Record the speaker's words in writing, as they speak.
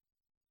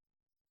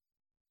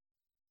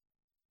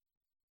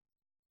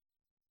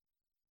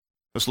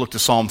Let's look to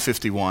Psalm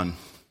 51.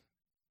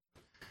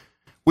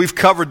 We've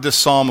covered this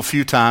psalm a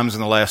few times in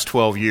the last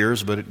 12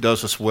 years, but it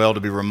does us well to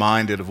be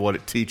reminded of what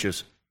it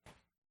teaches.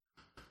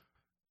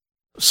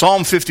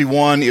 Psalm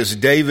 51 is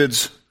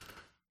David's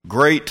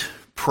great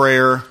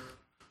prayer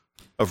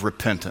of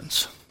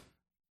repentance.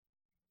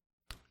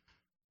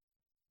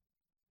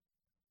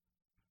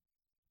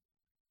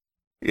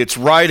 Its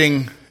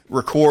writing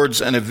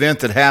records an event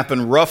that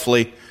happened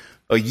roughly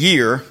a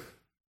year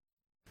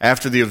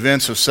after the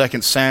events of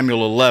 2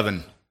 Samuel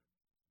 11.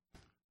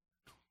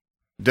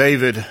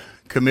 David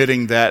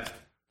committing that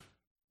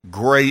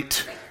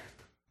great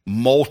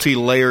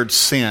multi-layered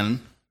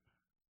sin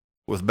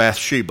with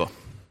Bathsheba.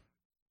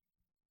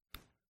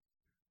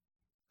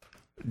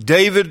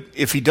 David,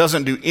 if he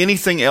doesn't do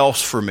anything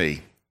else for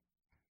me,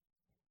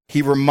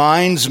 he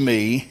reminds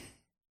me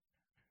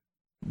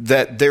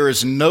that there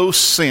is no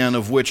sin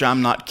of which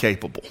I'm not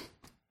capable.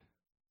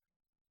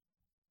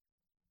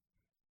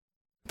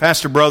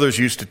 Pastor Brothers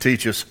used to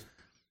teach us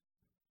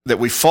that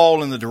we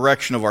fall in the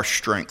direction of our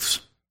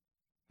strengths.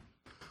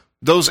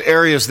 Those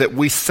areas that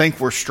we think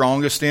we're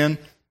strongest in,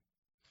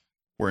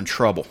 we're in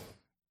trouble.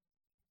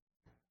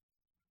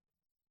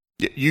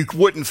 You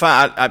wouldn't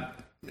find,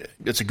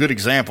 it's a good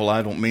example.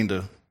 I don't mean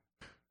to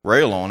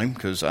rail on him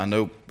because I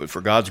know, but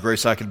for God's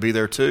grace, I could be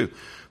there too.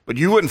 But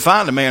you wouldn't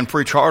find a man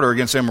preach harder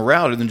against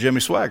immorality than Jimmy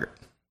Swaggart.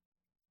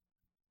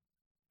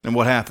 And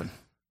what happened?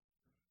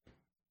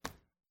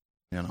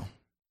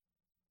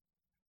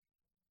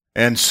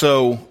 And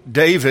so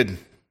David,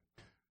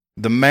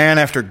 the man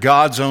after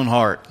God's own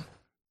heart,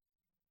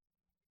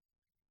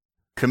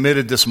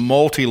 committed this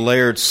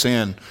multi-layered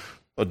sin: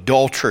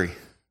 adultery,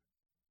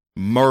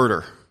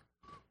 murder,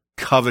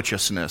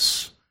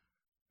 covetousness,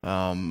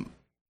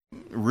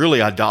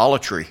 really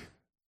idolatry,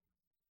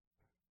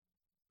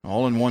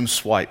 all in one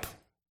swipe.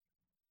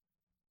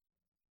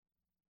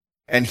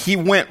 And he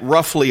went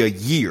roughly a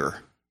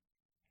year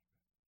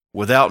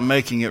without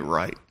making it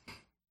right.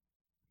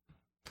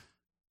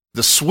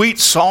 The sweet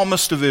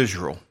psalmist of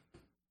Israel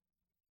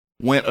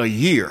went a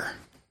year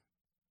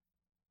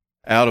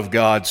out of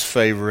God's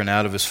favor and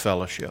out of his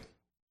fellowship.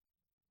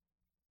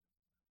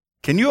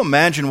 Can you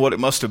imagine what it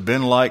must have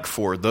been like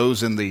for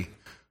those in the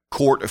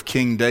court of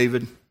King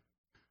David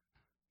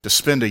to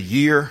spend a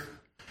year?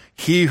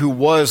 He who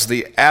was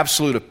the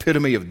absolute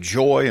epitome of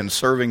joy in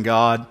serving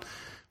God,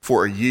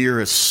 for a year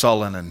is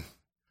sullen and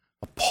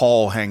a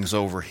pall hangs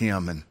over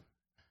him, and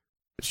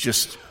it's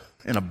just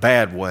in a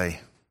bad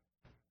way.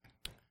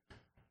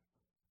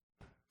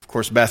 Of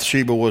course,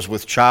 Bathsheba was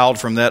with child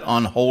from that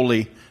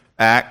unholy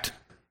act.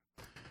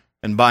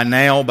 And by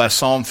now, by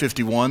Psalm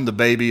 51, the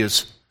baby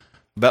is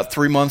about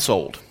 3 months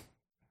old.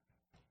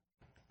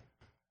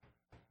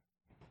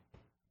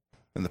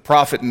 And the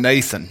prophet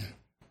Nathan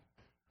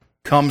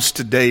comes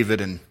to David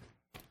and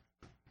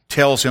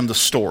tells him the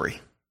story,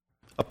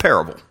 a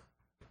parable,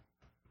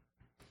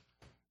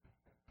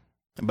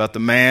 about the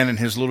man and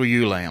his little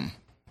ewe lamb.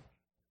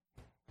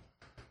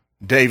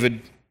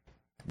 David,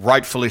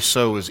 rightfully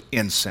so, is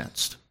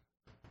incensed.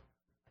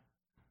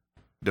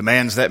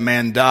 Demands that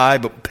man die,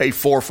 but pay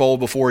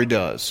fourfold before he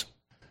does.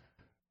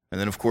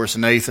 And then, of course,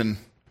 Nathan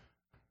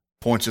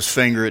points his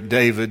finger at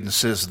David and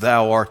says,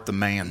 "Thou art the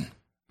man."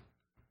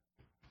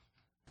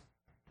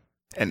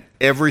 And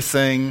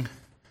everything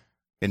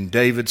in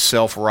David's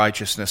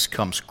self-righteousness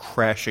comes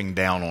crashing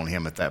down on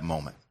him at that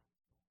moment.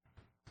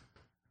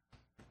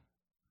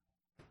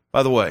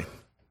 By the way,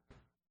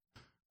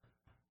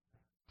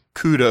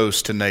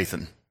 kudos to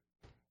Nathan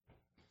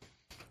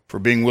for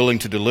being willing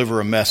to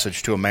deliver a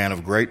message to a man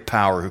of great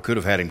power who could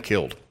have had him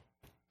killed.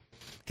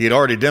 He had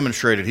already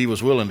demonstrated he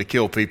was willing to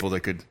kill people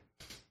that could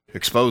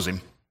expose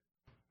him.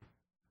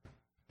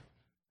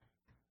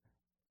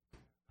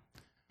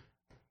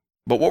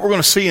 But what we're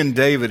going to see in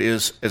David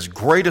is, as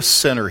great a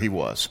sinner he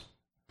was,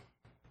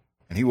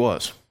 and he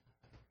was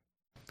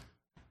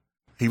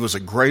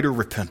a greater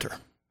repenter.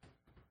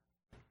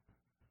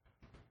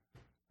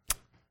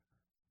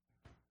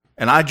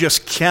 And I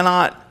just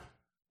cannot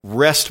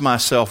wrest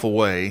myself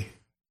away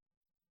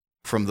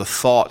from the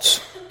thoughts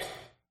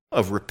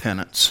of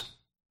repentance.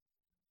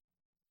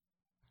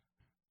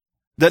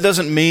 That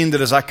doesn't mean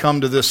that as I come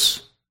to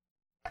this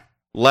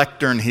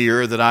lectern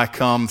here that I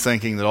come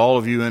thinking that all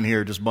of you in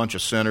here are just a bunch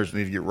of sinners and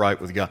need to get right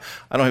with God.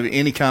 I don't have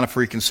any kind of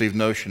preconceived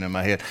notion in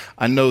my head.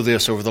 I know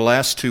this: over the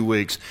last 2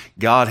 weeks,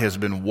 God has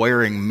been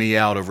wearing me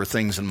out over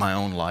things in my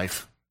own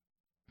life.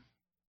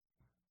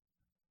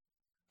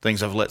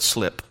 Things I've let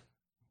slip.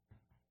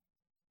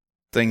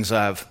 Things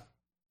I've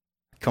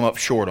come up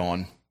short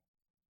on.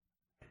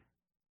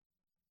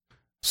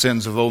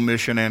 Sins of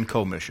omission and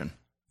commission.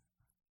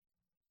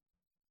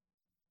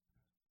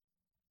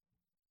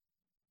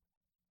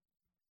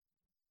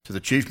 To the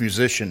chief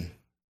musician,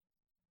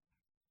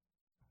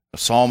 a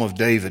psalm of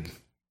David,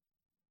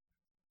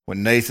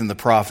 when Nathan the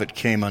prophet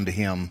came unto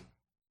him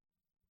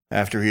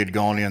after he had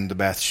gone in to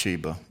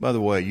Bathsheba. By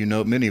the way,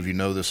 many of you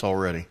know this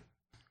already.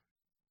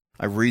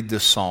 I read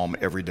this psalm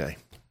every day.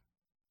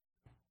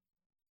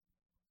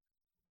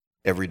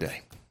 Every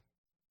day.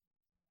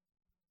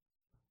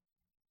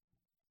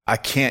 I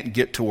can't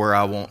get to where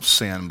I won't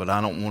sin, but I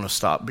don't want to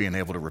stop being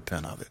able to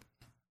repent of it.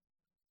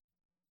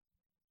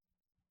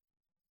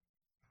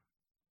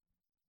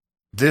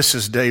 This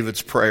is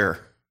David's prayer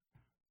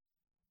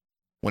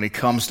when he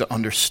comes to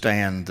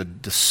understand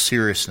the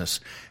seriousness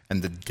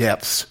and the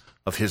depths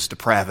of his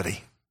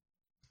depravity.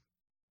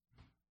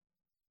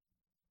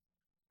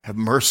 Have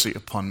mercy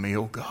upon me,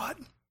 O God,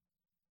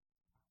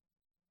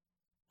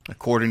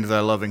 according to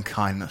thy loving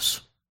kindness,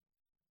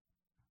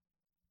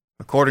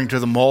 according to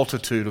the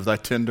multitude of thy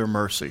tender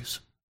mercies.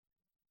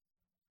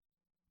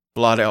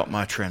 Blot out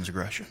my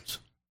transgressions.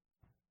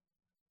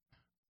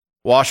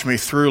 Wash me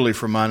thoroughly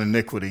from mine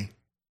iniquity,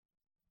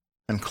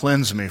 and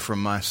cleanse me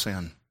from my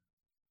sin.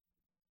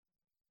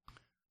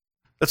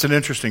 That's an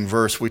interesting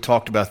verse. We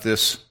talked about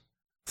this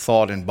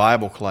thought in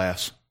Bible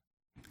class.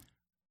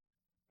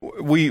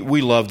 We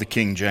love the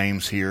King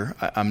James here.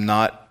 I'm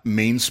not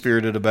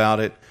mean-spirited about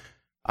it.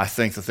 I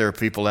think that there are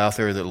people out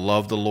there that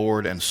love the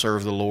Lord and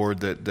serve the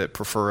Lord that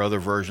prefer other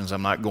versions.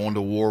 I'm not going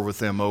to war with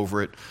them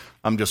over it.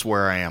 I'm just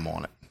where I am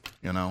on it,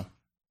 you know.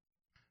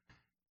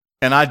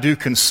 And I do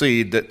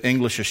concede that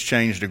English has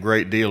changed a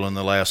great deal in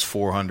the last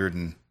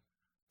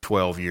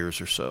 412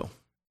 years or so.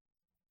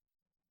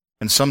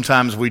 And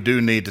sometimes we do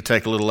need to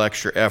take a little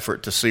extra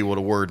effort to see what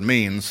a word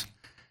means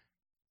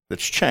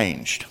that's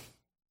changed.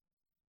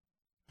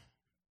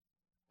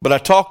 But I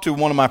talked to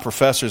one of my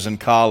professors in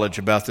college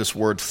about this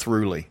word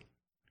throughly.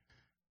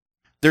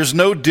 There's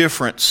no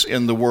difference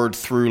in the word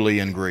throughly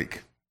in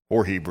Greek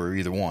or Hebrew,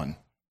 either one,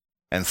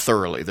 and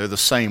thoroughly. They're the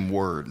same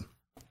word.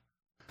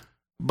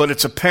 But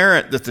it's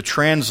apparent that the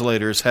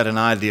translators had an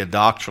idea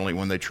doctrinally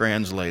when they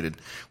translated,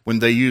 when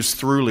they used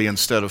throughly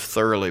instead of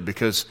thoroughly,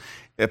 because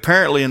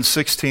apparently in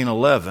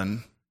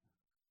 1611,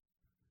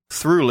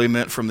 throughly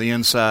meant from the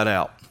inside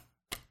out,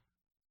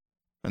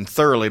 and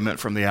thoroughly meant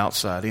from the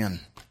outside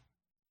in.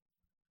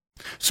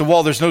 So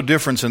while there's no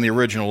difference in the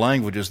original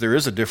languages, there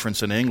is a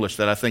difference in English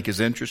that I think is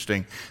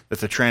interesting, that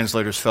the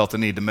translators felt the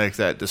need to make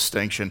that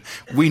distinction.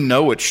 We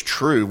know it's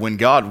true. When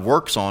God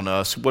works on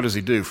us, what does he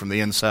do, from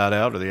the inside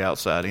out or the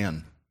outside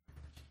in?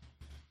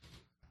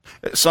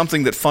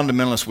 Something that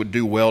fundamentalists would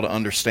do well to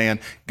understand,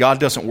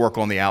 God doesn't work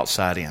on the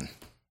outside in.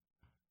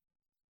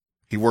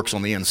 He works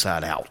on the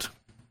inside out.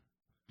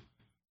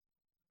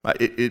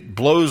 It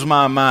blows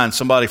my mind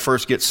somebody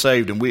first gets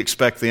saved and we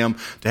expect them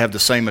to have the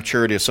same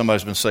maturity as somebody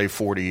who's been saved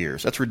 40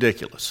 years. That's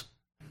ridiculous.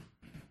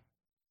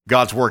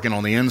 God's working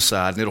on the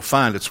inside and it'll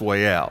find its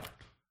way out.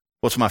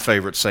 What's my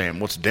favorite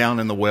saying? What's down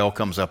in the well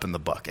comes up in the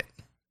bucket.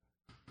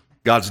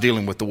 God's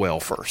dealing with the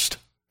well first.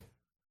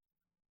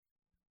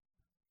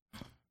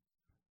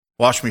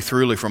 Wash me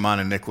thoroughly from mine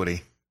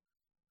iniquity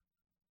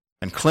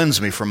and cleanse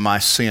me from my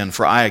sin,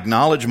 for I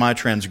acknowledge my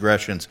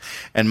transgressions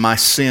and my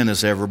sin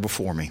is ever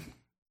before me.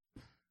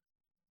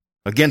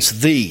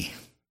 Against thee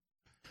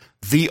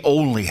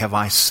only have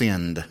I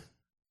sinned,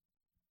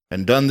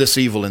 and done this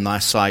evil in thy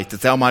sight, that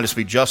thou mightest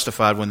be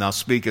justified when thou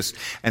speakest,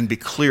 and be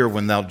clear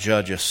when thou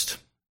judgest.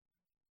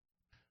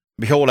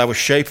 Behold, I was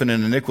shapen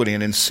in iniquity,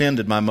 and in sin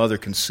did my mother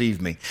conceive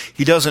me.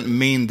 He doesn't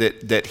mean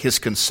that his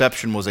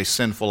conception was a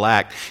sinful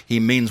act. He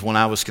means when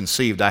I was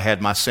conceived, I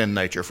had my sin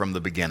nature from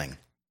the beginning.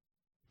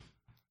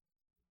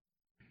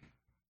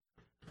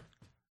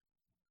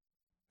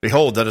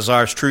 Behold, thou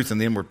desirest truth in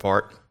the inward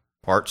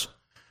parts,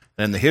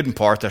 and in the hidden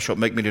part thou shalt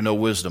make me to know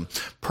wisdom.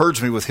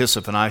 Purge me with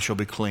hyssop, and I shall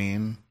be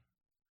clean.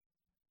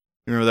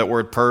 You remember that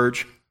word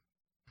purge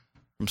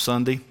from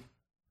Sunday?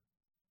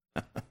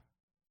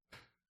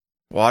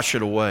 Wash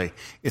it away.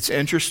 It's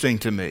interesting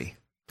to me.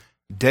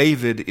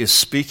 David is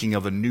speaking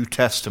of a New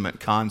Testament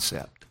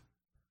concept.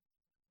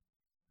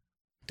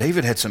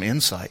 David had some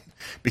insight,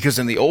 because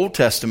in the Old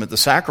Testament, the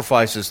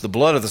sacrifices, the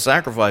blood of the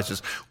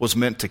sacrifices was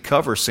meant to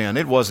cover sin.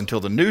 It wasn't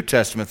until the New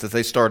Testament that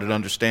they started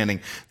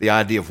understanding the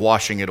idea of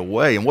washing it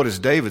away. And what does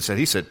David say?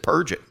 He said,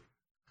 purge it.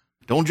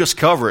 Don't just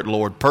cover it,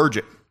 Lord, purge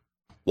it.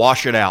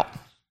 Wash it out.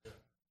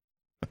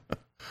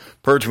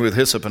 Purge me with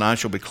hyssop, and I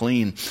shall be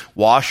clean.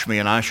 Wash me,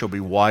 and I shall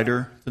be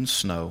whiter than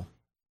snow.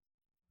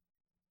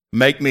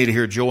 Make me to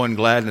hear joy and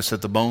gladness,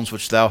 that the bones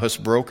which thou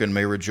hast broken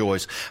may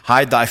rejoice.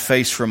 Hide thy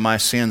face from my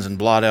sins, and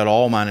blot out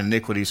all mine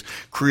iniquities.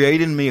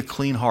 Create in me a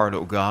clean heart,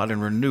 O God,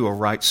 and renew a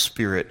right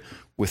spirit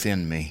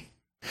within me.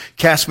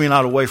 Cast me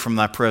not away from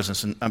thy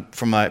presence,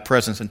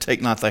 and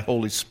take not thy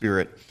Holy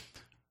Spirit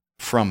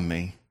from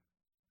me.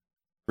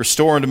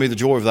 Restore unto me the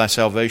joy of thy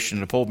salvation,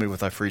 and uphold me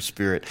with thy free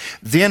spirit.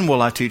 Then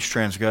will I teach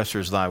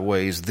transgressors thy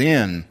ways.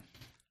 And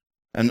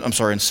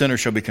sinners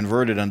shall be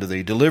converted unto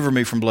thee. Deliver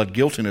me from blood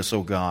guiltiness,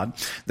 O God,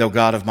 thou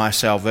God of my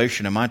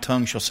salvation, and my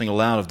tongue shall sing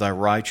aloud of thy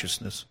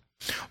righteousness.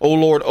 O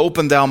Lord,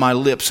 open thou my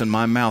lips, and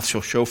my mouth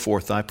shall show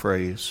forth thy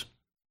praise.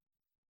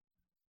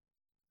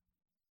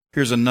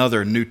 Here's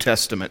another New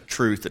Testament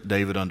truth that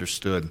David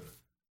understood.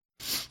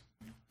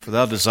 For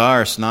thou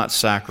desirest not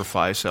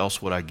sacrifice,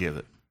 else would I give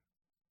it.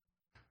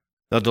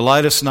 Thou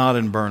delightest not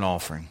in burnt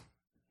offering.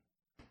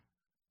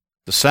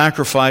 The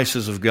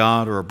sacrifices of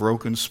God are a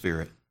broken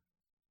spirit.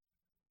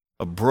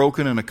 A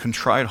broken and a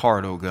contrite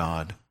heart, O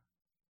God,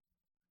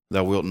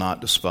 thou wilt not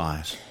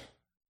despise.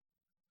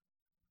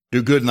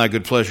 Do good in thy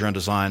good pleasure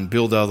unto Zion.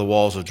 Build thou the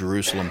walls of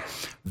Jerusalem.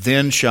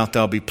 Then shalt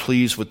thou be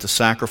pleased with the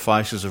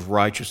sacrifices of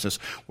righteousness,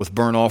 with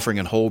burnt offering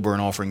and whole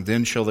burnt offering.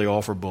 Then shall they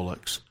offer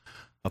bullocks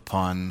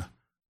upon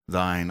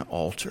thine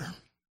altar.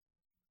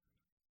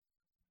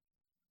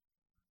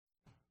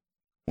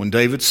 When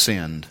David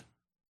sinned,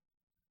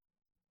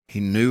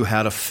 he knew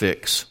how to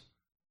fix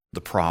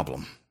the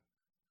problem.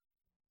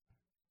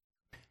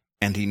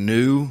 And he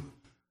knew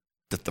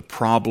that the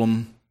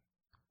problem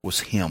was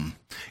him.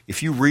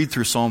 If you read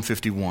through Psalm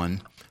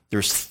 51,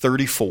 there's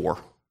 34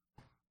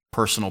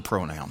 personal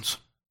pronouns.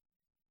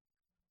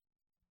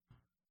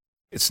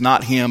 It's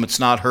not him, it's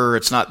not her,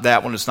 it's not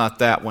that one, it's not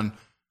that one.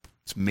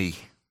 It's me.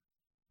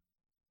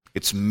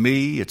 It's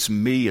me, it's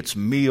me, it's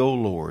me, O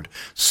Lord,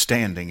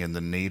 standing in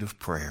the need of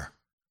prayer.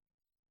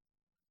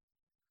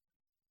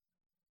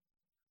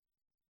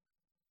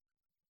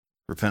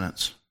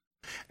 Repentance.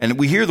 And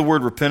we hear the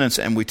word repentance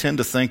and we tend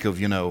to think of,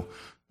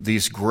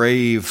 these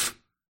grave,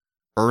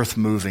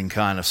 earth-moving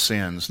kind of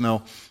sins.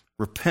 No,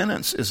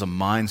 repentance is a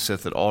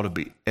mindset that ought to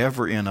be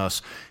ever in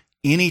us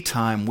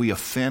anytime we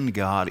offend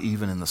God,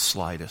 even in the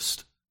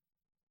slightest.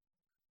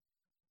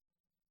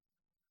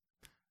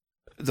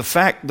 The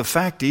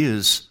fact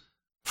is,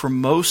 for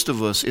most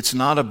of us, it's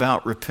not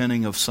about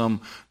repenting of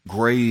some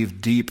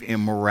grave, deep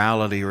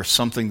immorality or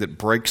something that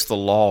breaks the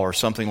law or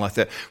something like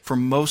that. For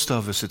most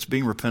of us, it's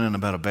being repentant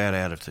about a bad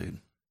attitude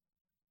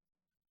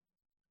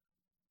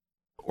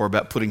or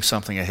about putting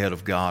something ahead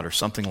of God or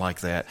something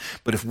like that.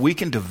 But if we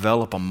can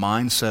develop a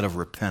mindset of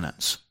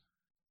repentance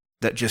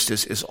that just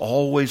is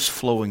always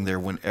flowing there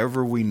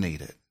whenever we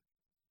need it,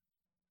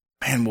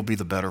 man, we'll be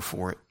the better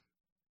for it.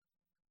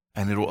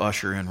 And it'll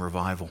usher in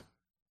revival.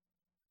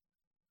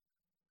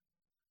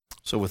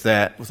 So with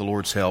that, with the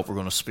Lord's help, we're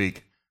going to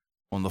speak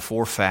on the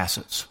 4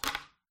 facets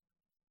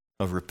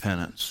of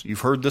repentance.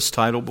 You've heard this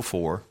title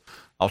before.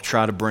 I'll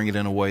try to bring it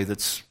in a way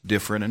that's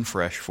different and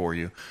fresh for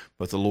you,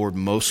 but the Lord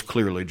most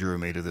clearly drew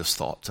me to this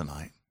thought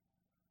tonight.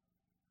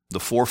 The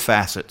 4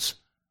 facets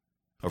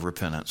of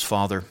repentance.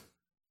 Father,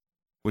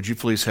 would you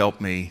please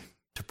help me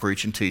to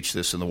preach and teach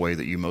this in the way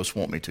that you most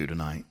want me to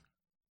tonight?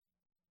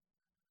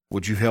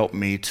 Would you help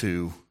me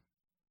to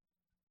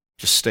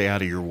just stay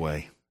out of your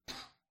way?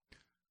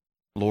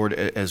 Lord,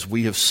 as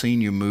we have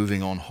seen you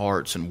moving on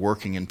hearts and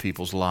working in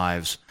people's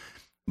lives,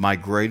 my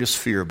greatest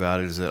fear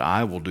about it is that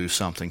I will do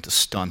something to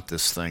stunt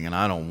this thing, and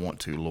I don't want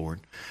to,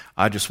 Lord.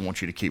 I just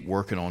want you to keep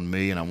working on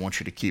me, and I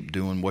want you to keep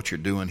doing what you're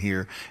doing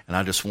here, and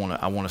I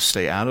want to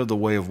stay out of the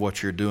way of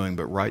what you're doing,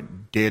 but right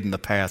dead in the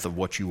path of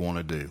what you want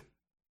to do.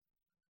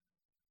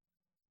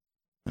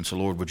 And so,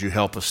 Lord, would you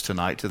help us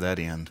tonight to that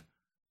end?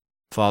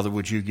 Father,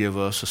 would you give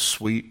us a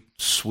sweet,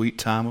 sweet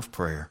time of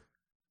prayer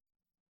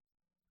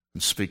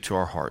and speak to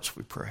our hearts,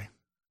 we pray.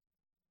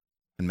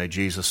 And may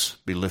Jesus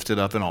be lifted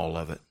up in all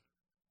of it.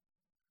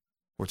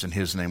 For it's in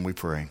his name we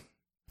pray.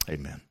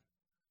 Amen.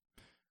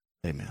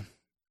 Amen.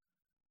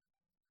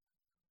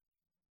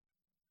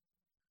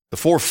 The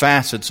 4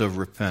 facets of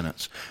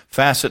repentance.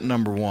 Facet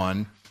number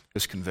 1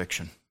 is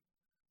conviction.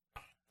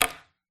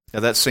 Now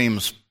that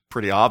seems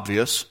pretty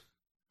obvious,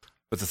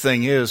 but the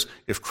thing is,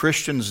 if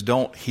Christians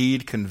don't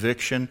heed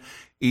conviction,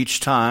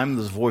 each time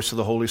the voice of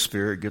the Holy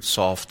Spirit gets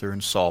softer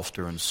and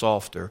softer and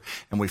softer,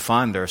 and we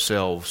find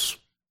ourselves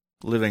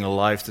living a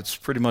life that's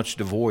pretty much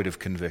devoid of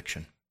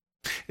conviction.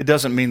 It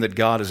doesn't mean that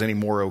God is any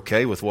more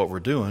okay with what we're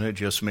doing. It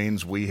just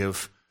means we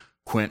have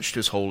quenched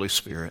his Holy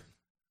Spirit.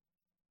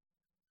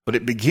 But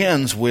it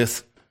begins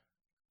with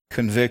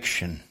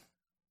conviction.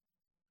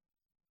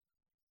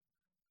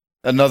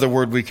 Another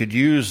word we could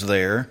use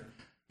there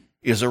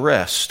is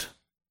arrest.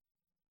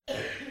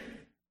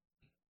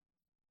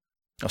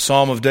 A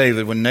psalm of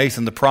David when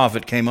Nathan the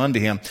prophet came unto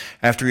him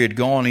after he had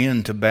gone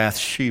in to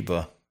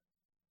Bathsheba.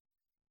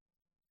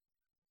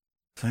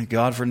 Thank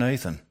God for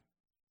Nathan.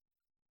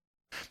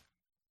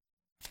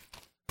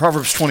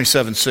 Proverbs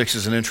 27:6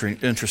 is an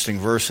interesting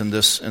verse in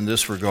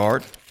this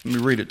regard. Let me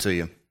read it to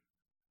you.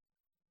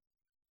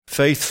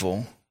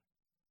 Faithful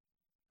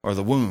are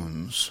the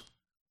wounds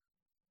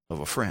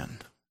of a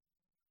friend.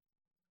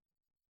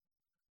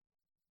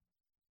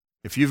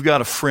 If you've got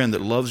a friend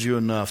that loves you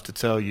enough to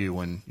tell you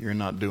when you're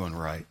not doing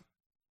right,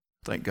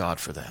 thank God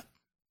for that.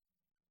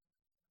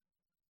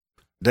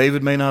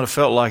 David may not have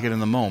felt like it in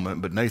the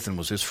moment, but Nathan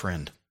was his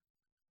friend.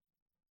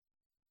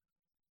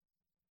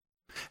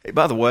 Hey,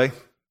 by the way,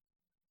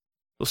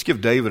 let's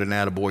give David an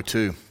attaboy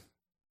too.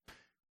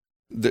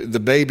 The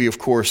baby, of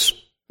course,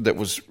 that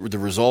was the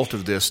result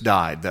of this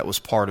died. That was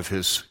part of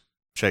his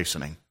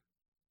chastening.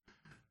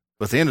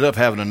 But they ended up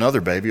having another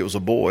baby. It was a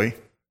boy,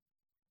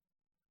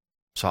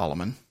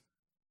 Solomon.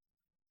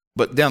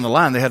 But down the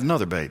line, they had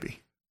another baby.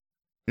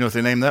 You know what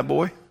they named that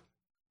boy?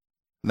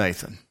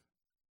 Nathan.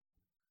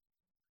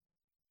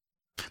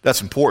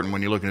 That's important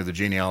when you're looking at the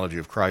genealogy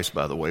of Christ,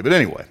 by the way. But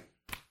anyway,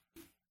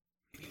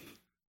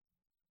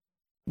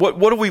 what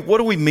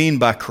do we mean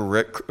by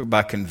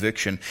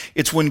conviction?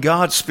 It's when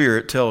God's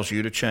Spirit tells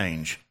you to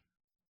change.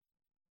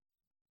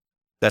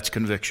 That's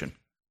conviction.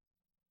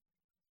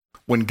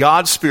 When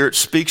God's Spirit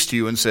speaks to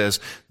you and says,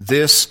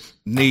 this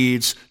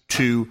needs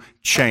to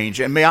change.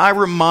 And may I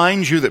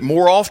remind you that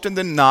more often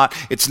than not,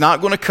 it's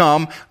not going to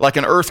come like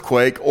an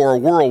earthquake or a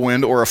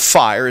whirlwind or a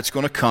fire. It's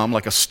going to come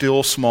like a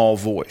still small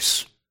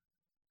voice.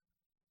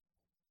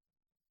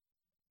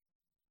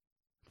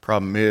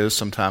 Problem is,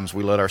 sometimes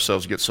we let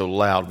ourselves get so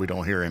loud we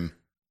don't hear him.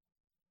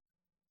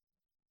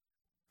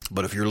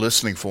 But if you're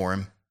listening for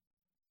him,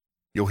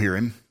 you'll hear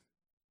him.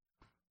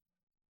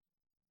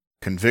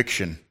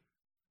 Conviction,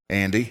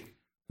 Andy,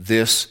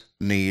 this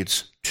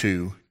needs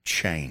to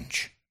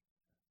change.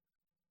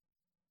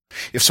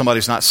 If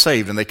somebody's not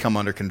saved and they come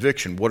under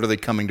conviction, what are they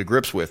coming to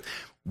grips with?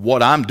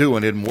 What I'm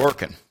doing isn't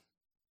working.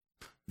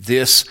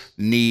 This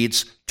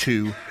needs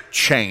to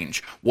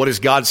change. What is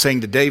God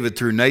saying to David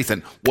through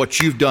Nathan? What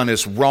you've done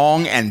is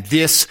wrong, and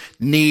this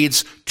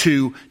needs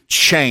to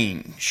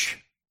change.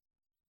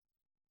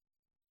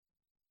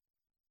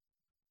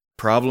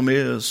 Problem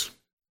is,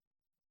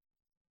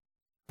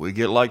 we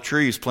get like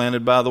trees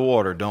planted by the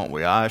water, don't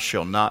we? I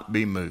shall not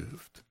be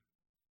moved.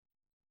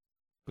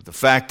 But the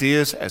fact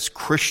is, as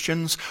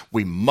Christians,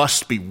 we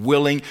must be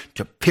willing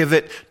to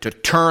pivot, to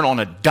turn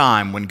on a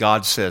dime when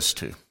God says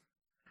to.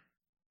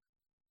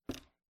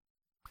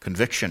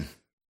 Conviction.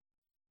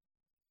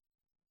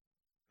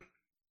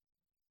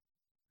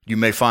 You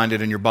may find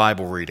it in your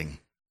Bible reading.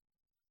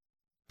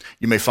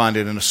 You may find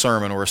it in a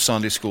sermon or a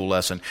Sunday school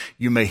lesson.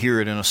 You may hear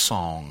it in a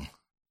song.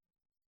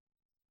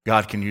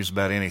 God can use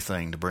about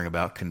anything to bring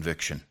about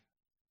conviction.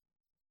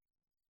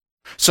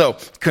 So,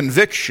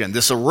 conviction,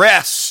 this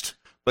arrest,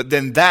 but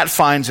then that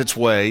finds its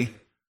way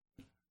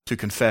to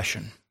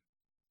confession.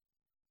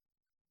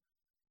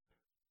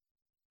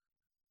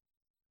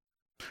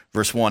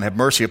 Verse 1, have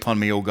mercy upon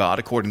me, O God,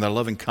 according to thy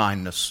loving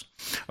kindness.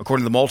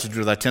 According to the multitude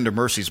of thy tender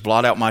mercies,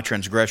 blot out my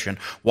transgression.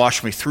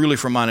 Wash me thoroughly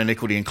from mine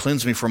iniquity and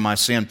cleanse me from my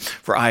sin.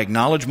 For I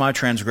acknowledge my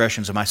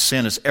transgressions, and my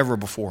sin is ever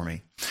before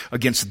me.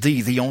 Against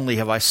thee, thee only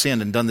have I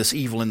sinned and done this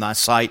evil in thy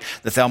sight,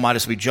 that thou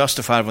mightest be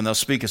justified when thou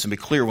speakest and be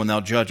clear when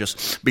thou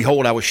judgest.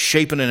 Behold, I was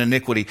shapen in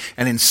iniquity,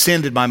 and in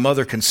sin did my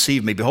mother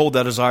conceive me. Behold,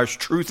 thou desirest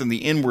truth in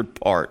the inward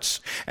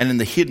parts, and in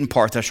the hidden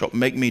part thou shalt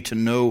make me to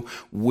know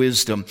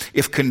wisdom.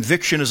 If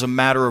conviction is a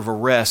matter of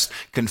arrest,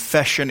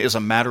 confession is a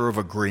matter of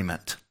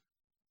agreement.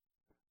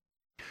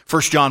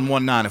 1 John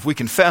 1:9, if we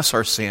confess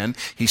our sin,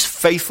 he's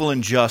faithful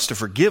and just to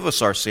forgive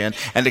us our sin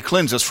and to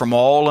cleanse us from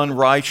all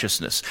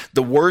unrighteousness.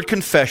 The word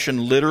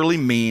confession literally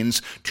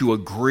means to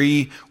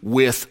agree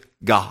with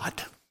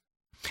God.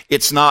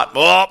 It's not,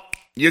 oh,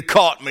 you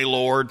caught me,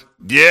 Lord.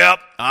 Yep,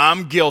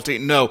 I'm guilty.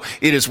 No,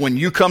 it is when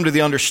you come to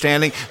the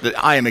understanding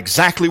that I am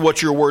exactly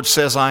what your word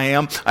says I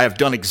am. I have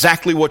done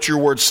exactly what your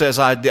word says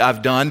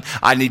I've done.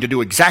 I need to do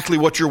exactly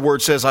what your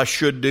word says I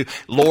should do.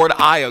 Lord,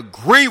 I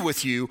agree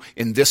with you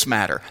in this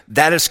matter.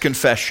 That is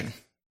confession.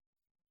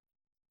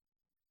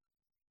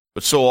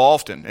 But so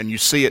often, and you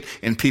see it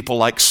in people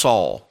like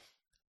Saul,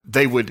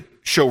 they would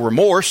show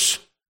remorse,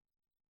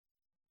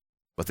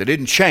 but they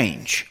didn't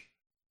change.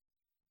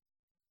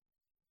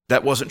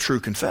 That wasn't true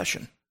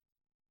confession.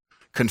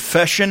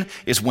 Confession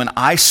is when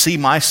I see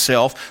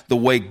myself the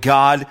way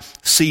God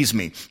sees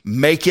me.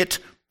 Make it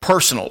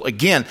personal.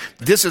 Again,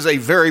 this is a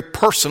very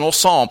personal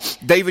psalm.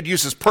 David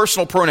uses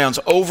personal pronouns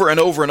over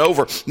and over and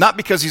over, not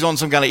because he's on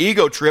some kind of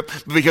ego trip,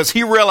 but because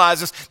he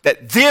realizes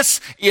that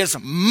this is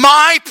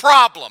my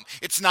problem.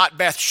 It's not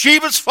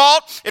Bathsheba's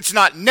fault. It's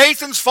not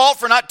Nathan's fault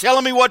for not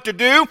telling me what to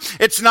do.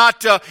 It's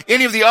not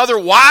any of the other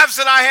wives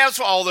that I have,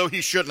 although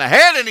he shouldn't have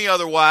had any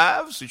other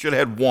wives. He should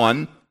have had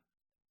one.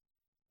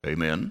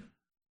 Amen.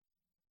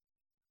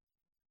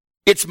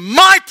 It's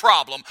my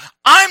problem.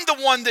 I'm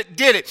the one that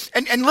did it.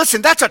 And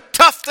listen, that's a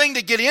tough thing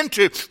to get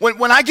into.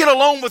 When I get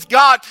alone with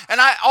God, and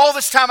all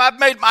this time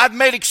I've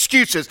made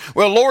excuses.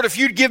 Well, Lord, if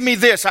you'd give me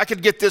this, I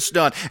could get this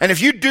done. And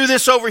if you do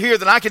this over here,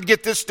 then I could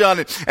get this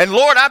done. And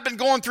Lord, I've been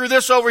going through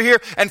this over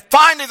here. And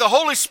finally the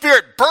Holy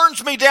Spirit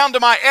burns me down to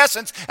my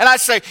essence. And I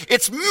say,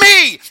 it's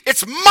me.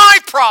 It's my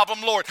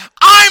problem, Lord.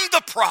 I'm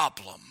the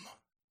problem.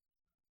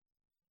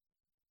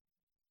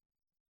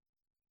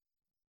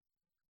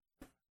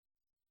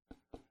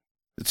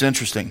 It's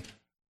interesting.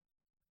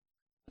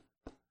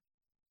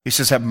 He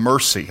says, have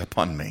mercy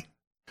upon me.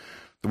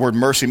 The word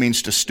mercy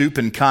means to stoop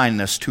in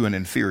kindness to an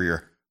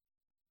inferior.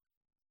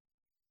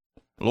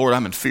 Lord,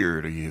 I'm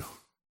inferior to you.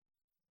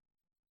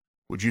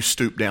 Would you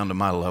stoop down to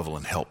my level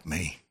and help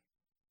me?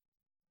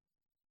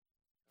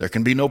 There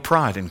can be no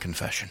pride in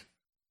confession.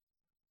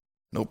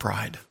 No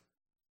pride.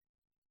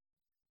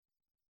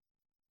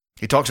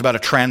 He talks about a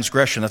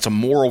transgression. That's a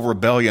moral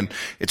rebellion.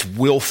 It's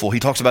willful.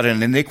 He talks about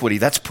an iniquity.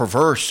 That's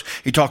perverse.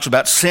 He talks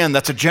about sin.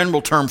 That's a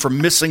general term for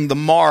missing the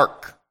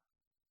mark.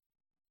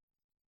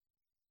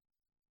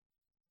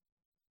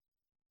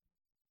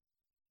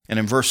 And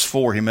in verse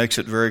 4, he makes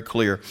it very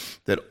clear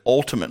that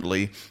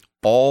ultimately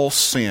all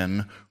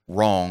sin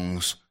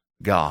wrongs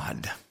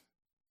God.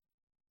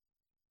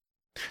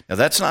 Now,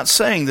 that's not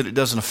saying that it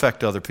doesn't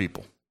affect other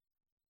people.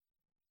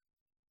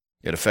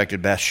 It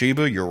affected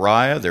Bathsheba,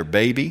 Uriah, their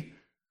baby.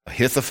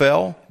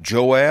 Ahithophel,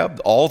 Joab,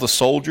 all the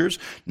soldiers,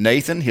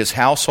 Nathan, his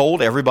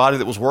household, everybody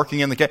that was working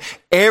in the camp,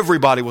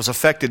 everybody was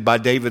affected by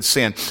David's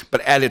sin.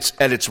 But at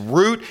its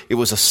root, it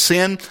was a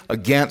sin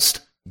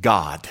against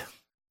God.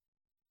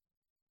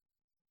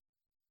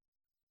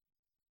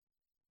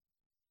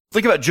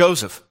 Think about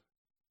Joseph.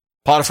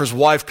 Potiphar's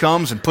wife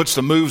comes and puts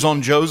the moves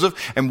on Joseph.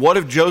 And what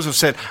if Joseph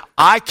said,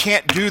 I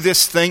can't do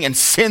this thing and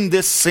sin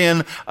this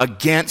sin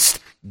against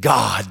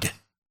God?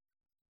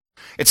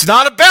 It's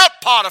not about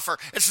Potiphar.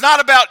 It's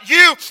not about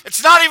you.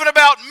 It's not even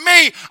about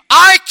me.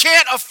 I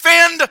can't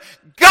offend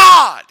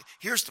God.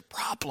 Here's the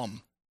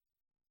problem.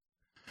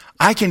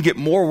 I can get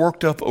more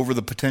worked up over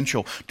the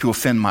potential to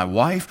offend my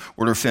wife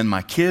or to offend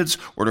my kids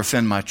or to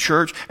offend my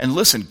church. And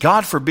listen,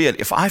 God forbid,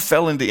 if I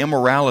fell into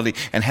immorality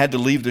and had to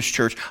leave this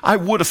church, I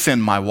would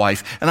offend my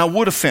wife and I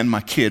would offend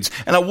my kids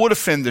and I would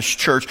offend this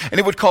church and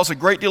it would cause a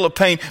great deal of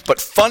pain.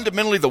 But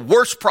fundamentally, the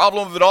worst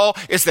problem of it all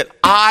is that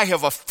I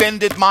have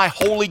offended my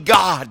holy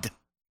God.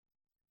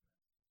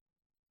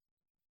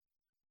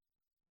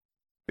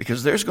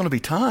 Because there's going to be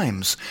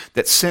times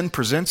that sin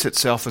presents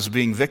itself as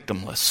being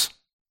victimless.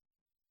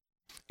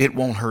 It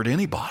won't hurt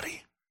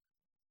anybody.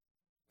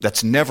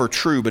 That's never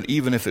true, but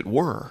even if it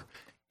were,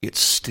 it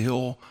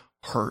still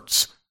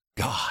hurts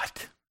God.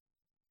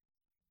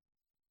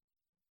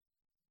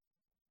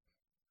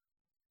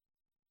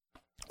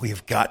 We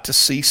have got to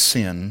see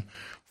sin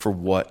for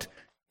what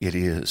it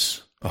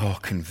is. Oh,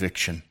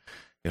 conviction.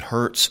 It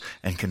hurts,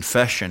 and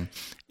confession,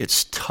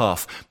 it's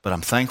tough. But I'm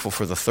thankful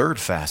for the third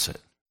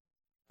facet,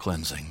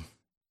 cleansing.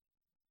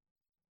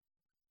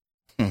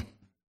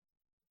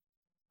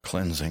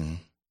 Cleansing.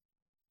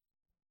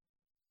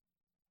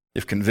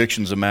 If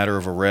conviction's a matter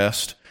of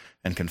arrest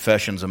and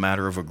confession's a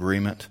matter of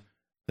agreement,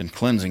 then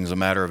cleansing's a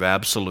matter of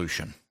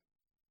absolution.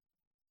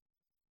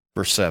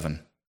 Verse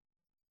 7.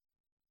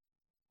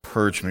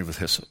 Purge me with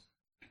hyssop,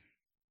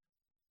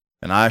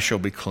 and I shall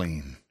be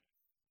clean.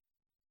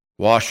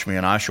 Wash me,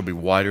 and I shall be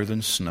whiter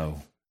than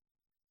snow.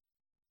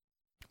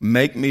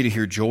 Make me to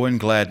hear joy and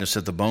gladness,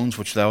 that the bones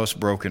which thou hast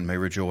broken may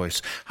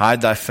rejoice.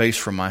 Hide thy face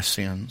from my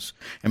sins,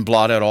 and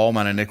blot out all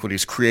mine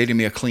iniquities. Create in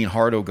me a clean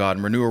heart, O God,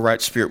 and renew a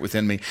right spirit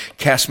within me.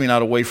 Cast me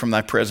not away from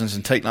thy presence,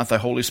 and take not thy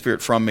Holy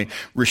Spirit from me.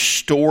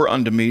 Restore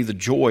unto me the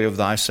joy of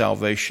thy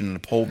salvation, and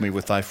uphold me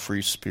with thy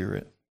free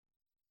spirit.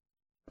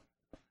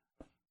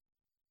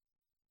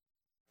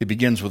 He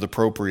begins with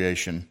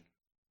appropriation.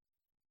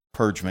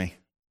 Purge me.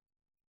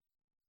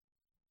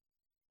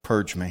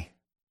 Purge me.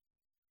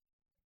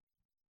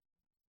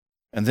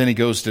 And then he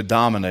goes to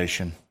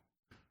domination.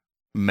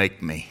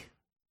 Make me.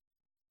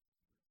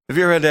 Have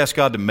you ever had to ask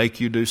God to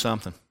make you do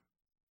something?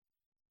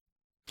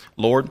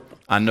 Lord,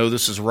 I know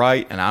this is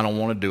right and I don't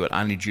want to do it.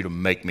 I need you to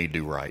make me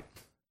do right.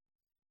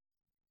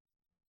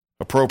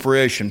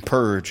 Appropriation,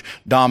 purge,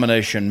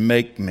 domination,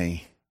 make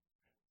me.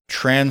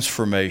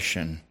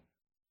 Transformation,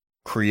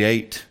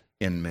 create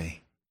in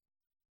me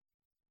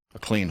a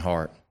clean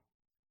heart.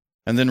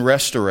 And then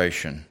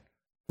restoration,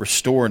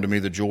 restore unto me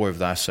the joy of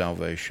thy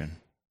salvation.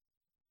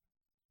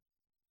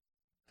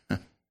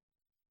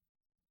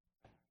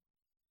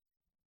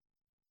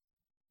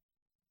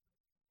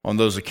 On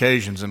those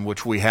occasions in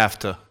which we have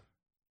to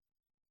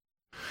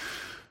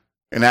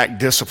enact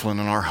discipline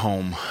in our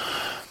home,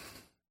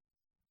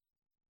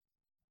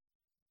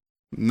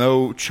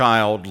 no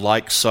child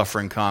likes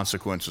suffering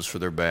consequences for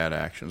their bad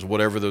actions,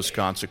 whatever those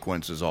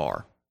consequences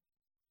are.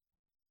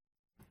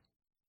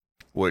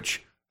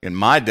 Which, in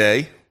my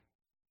day,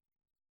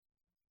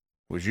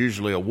 was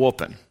usually a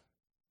whooping.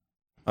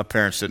 My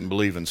parents didn't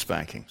believe in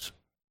spankings.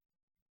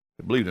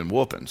 They believed in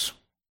whoopings.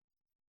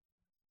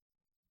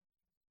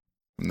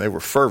 And they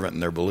were fervent in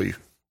their belief.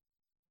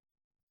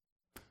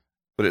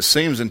 But it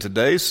seems in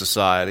today's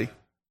society,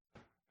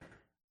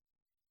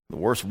 the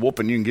worst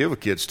whooping you can give a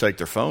kid is take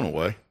their phone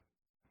away.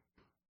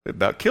 It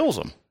about kills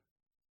them.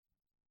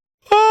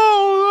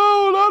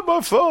 Oh, no, not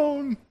my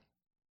phone.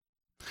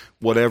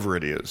 Whatever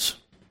it is.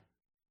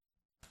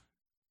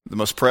 The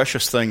most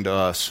precious thing to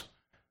us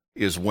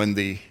is when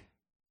the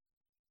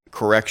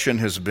correction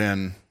has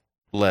been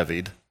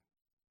levied,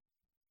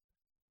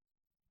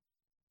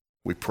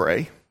 we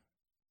pray.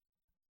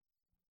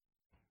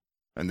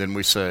 And then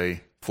we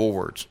say 4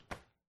 words.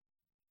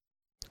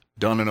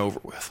 Done and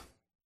over with.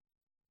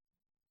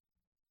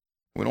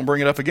 We don't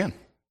bring it up again.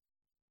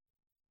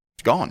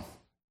 It's gone.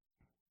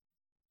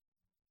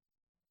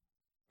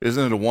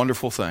 Isn't it a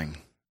wonderful thing?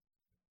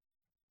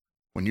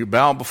 When you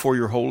bow before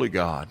your holy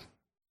God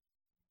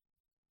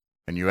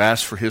and you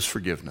ask for His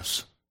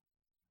forgiveness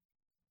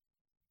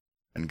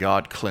and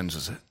God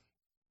cleanses it.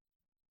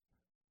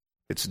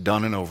 It's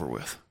done and over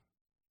with.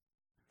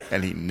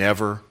 And He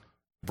never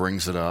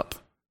brings it up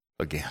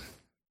again.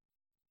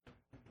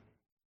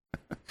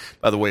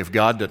 By the way, if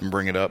God doesn't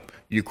bring it up,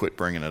 you quit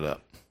bringing it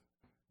up.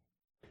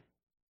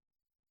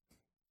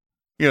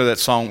 You know that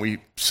song we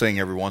sing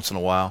every once in a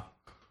while?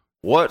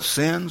 What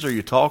sins are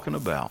you talking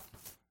about?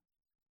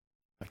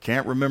 I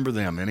can't remember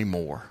them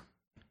anymore.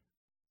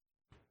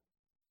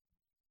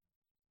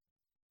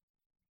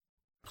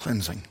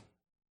 Cleansing.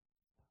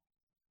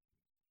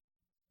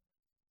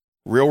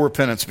 Real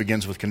repentance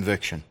begins with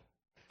conviction.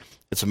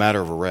 It's a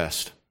matter of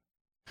arrest.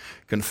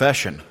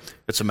 Confession,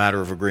 it's a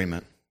matter of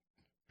agreement.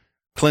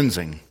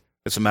 Cleansing,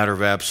 it's a matter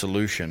of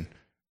absolution.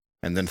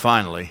 And then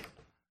finally,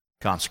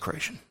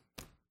 consecration.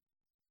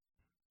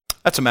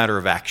 That's a matter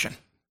of action.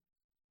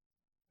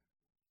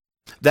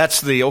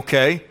 That's the,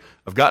 okay,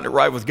 I've gotten it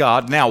right with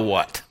God, now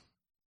what?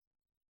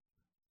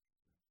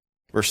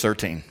 Verse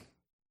 13.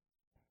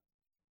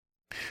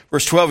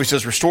 Verse 12, he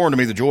says, restore unto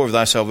me the joy of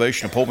thy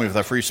salvation, uphold me with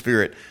thy free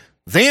spirit.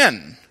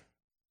 Then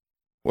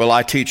will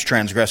I teach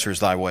transgressors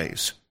thy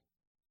ways,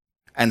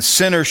 and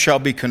sinners shall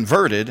be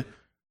converted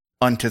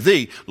unto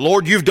thee.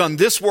 Lord, you've done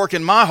this work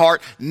in my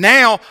heart.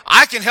 Now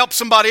I can help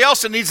somebody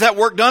else that needs that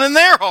work done in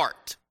their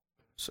heart.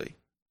 See?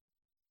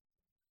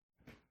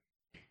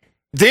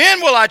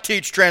 Then will I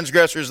teach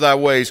transgressors thy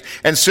ways,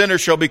 and sinners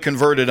shall be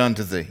converted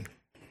unto thee.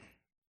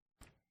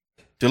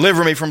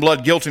 Deliver me from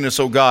blood guiltiness,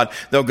 O God,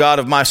 thou God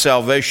of my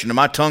salvation, and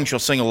my tongue shall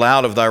sing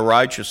aloud of thy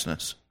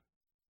righteousness.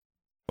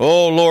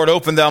 O Lord,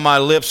 open thou my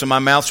lips, and my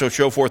mouth shall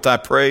show forth thy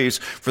praise.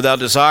 For thou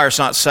desirest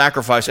not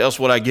sacrifice, else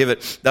would I give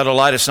it. Thou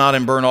delightest not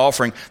in burnt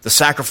offering. The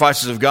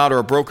sacrifices of God are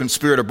a broken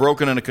spirit, a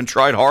broken and a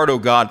contrite heart, O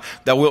God,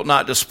 thou wilt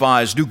not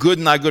despise. Do good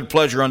in thy good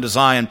pleasure unto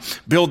Zion.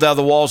 Build thou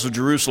the walls of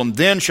Jerusalem.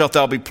 Then shalt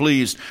thou be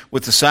pleased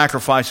with the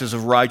sacrifices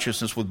of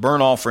righteousness, with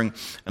burnt offering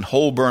and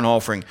whole burnt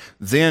offering.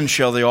 Then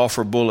shall they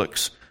offer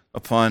bullocks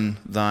upon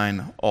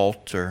thine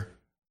altar.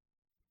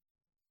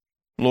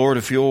 Lord,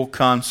 if you'll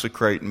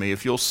consecrate me,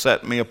 if you'll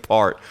set me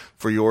apart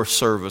for your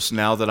service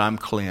now that I'm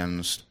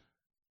cleansed,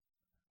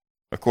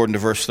 according to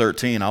verse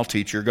 13, I'll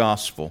teach your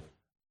gospel.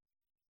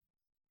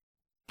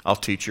 I'll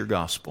teach your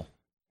gospel.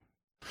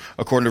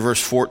 According to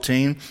verse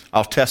 14,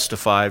 I'll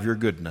testify of your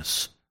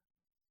goodness.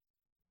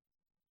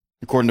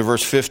 According to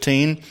verse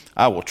 15,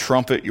 I will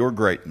trumpet your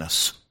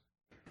greatness.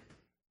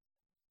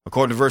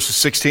 According to verses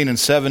 16 and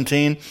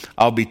 17,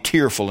 I'll be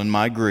tearful in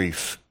my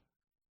grief.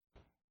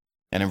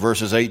 And in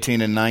verses 18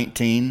 and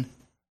 19,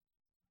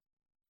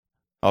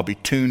 I'll be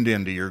tuned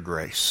into your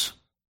grace.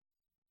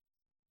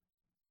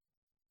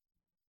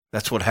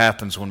 That's what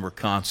happens when we're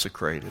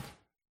consecrated.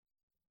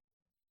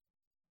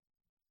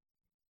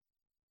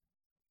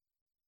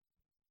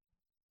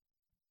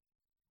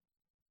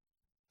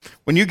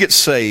 When you get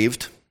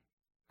saved,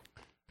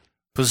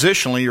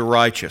 positionally you're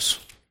righteous.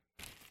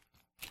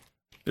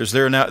 There's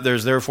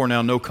therefore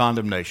now no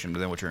condemnation to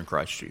them which are in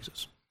Christ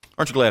Jesus.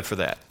 Aren't you glad for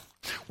that?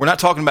 We're not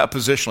talking about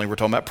positionally, we're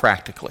talking about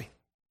practically.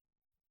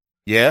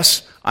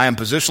 Yes, I am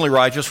positionally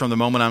righteous from the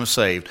moment I'm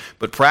saved,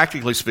 but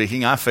practically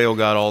speaking, I fail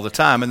God all the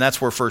time, and that's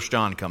where 1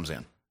 John comes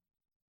in.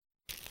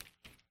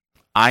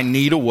 I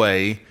need a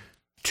way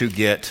to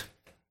get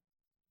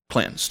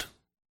cleansed.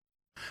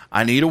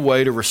 I need a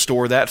way to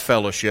restore that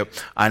fellowship.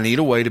 I need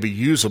a way to be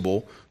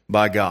usable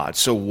by God.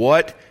 So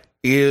what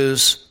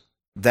is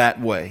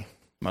that way?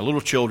 My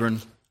little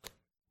children,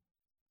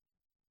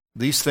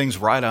 these things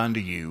write unto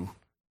you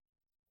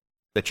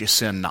that you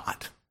sin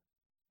not.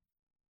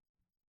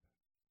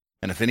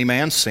 And if any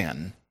man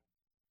sin,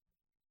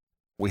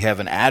 we have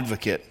an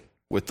advocate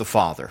with the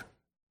Father,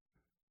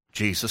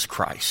 Jesus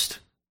Christ,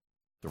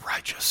 the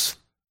righteous.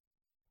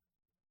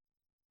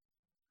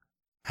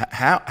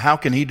 How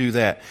can he do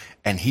that?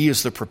 And he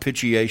is the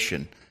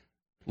propitiation,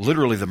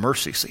 literally the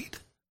mercy seat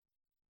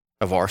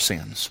of our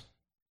sins.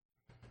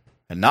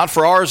 And not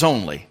for ours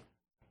only,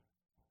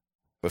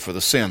 but for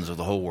the sins of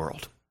the whole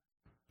world.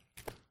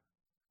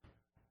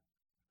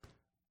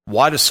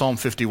 Why does Psalm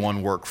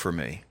 51 work for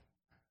me?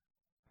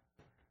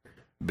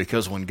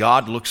 Because when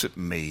God looks at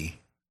me,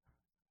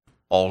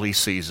 all he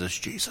sees is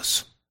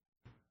Jesus.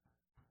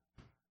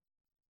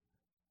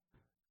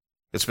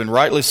 It's been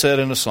rightly said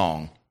in a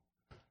song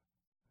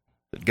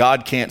that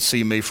God can't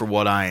see me for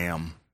what I am.